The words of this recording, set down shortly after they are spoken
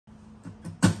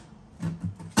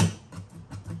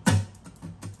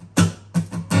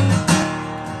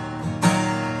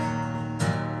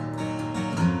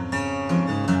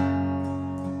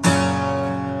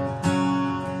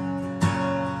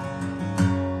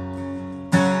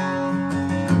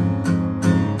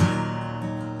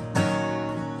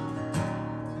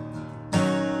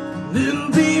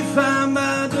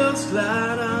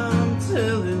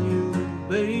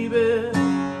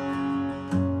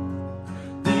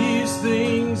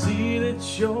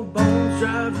flesh, your bones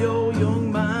drive your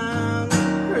young mind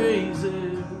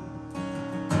crazy.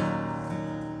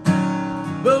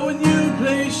 But when you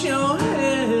place your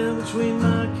head between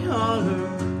my collar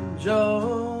and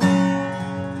jaw,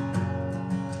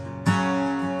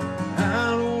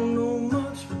 I don't know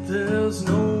much, but there's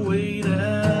no weight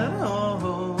at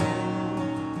all.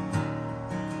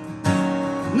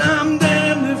 And I'm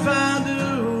damned if I do,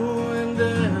 and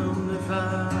damned if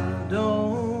I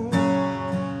don't.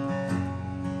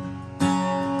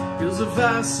 'Cause if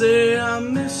I say I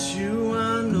miss you,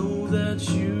 I know that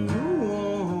you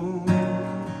won't.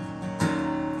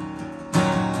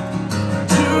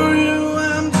 To you,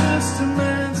 I'm just a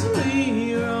man, to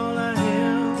me you're all I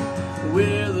am.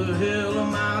 Where the hell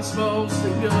am I supposed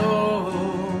to go?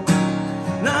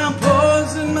 Now I'm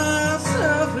poisoning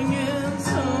myself again.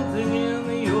 Something in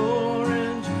the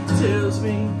orange tells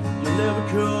me you're never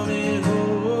coming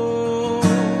home.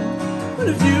 But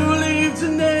if you leave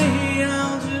today,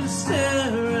 I'll just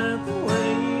stare at the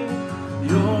way the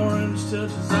orange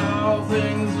touches all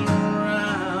things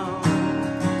around.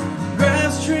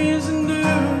 Grass, trees, and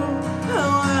dew, how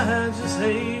I just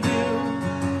hate you.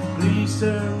 Please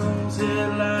turn those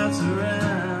headlights around.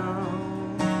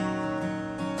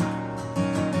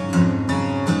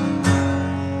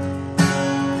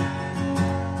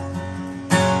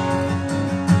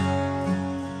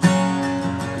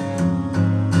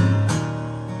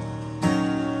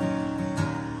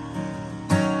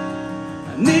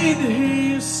 I need to hear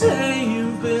you say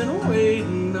you've been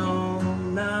waiting all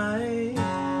night.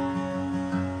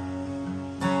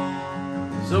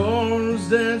 There's orange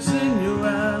dance in your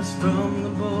eyes from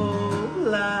the bulb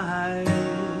lights.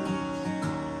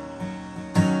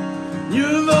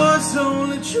 Your voice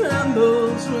only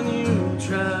trembles when you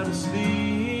try to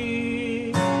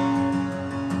speak.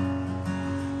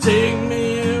 Take me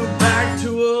back to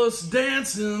us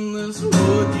dancing this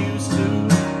wood used to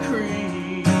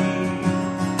creep.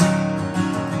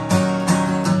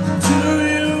 To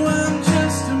you, I'm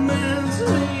just a man, to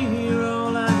me you're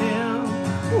all I am.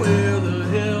 Where the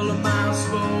hell am I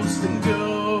supposed to go?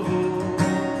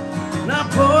 And I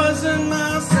poison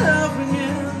myself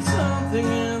again. Something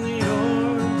in the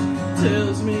orange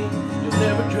tells me you're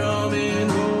never coming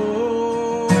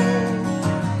home.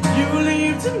 You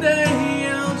leave today,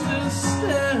 I'll just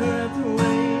stare at the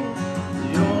way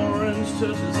the orange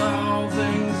touches all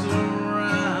things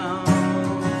around.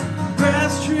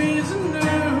 Grass, trees, and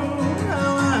dew,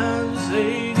 how I just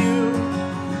hate you.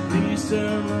 Please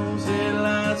turn those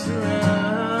headlights around.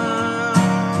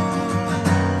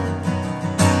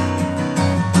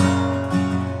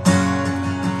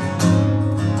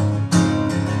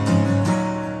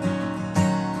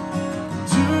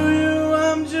 To you,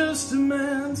 I'm just a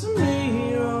man, to me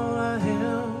you're all I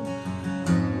am.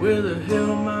 Where the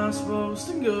hell am I supposed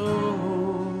to go?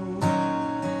 I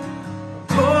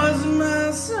poison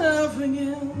myself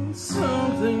again.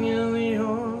 Something in the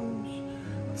orange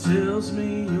tells me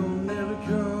you're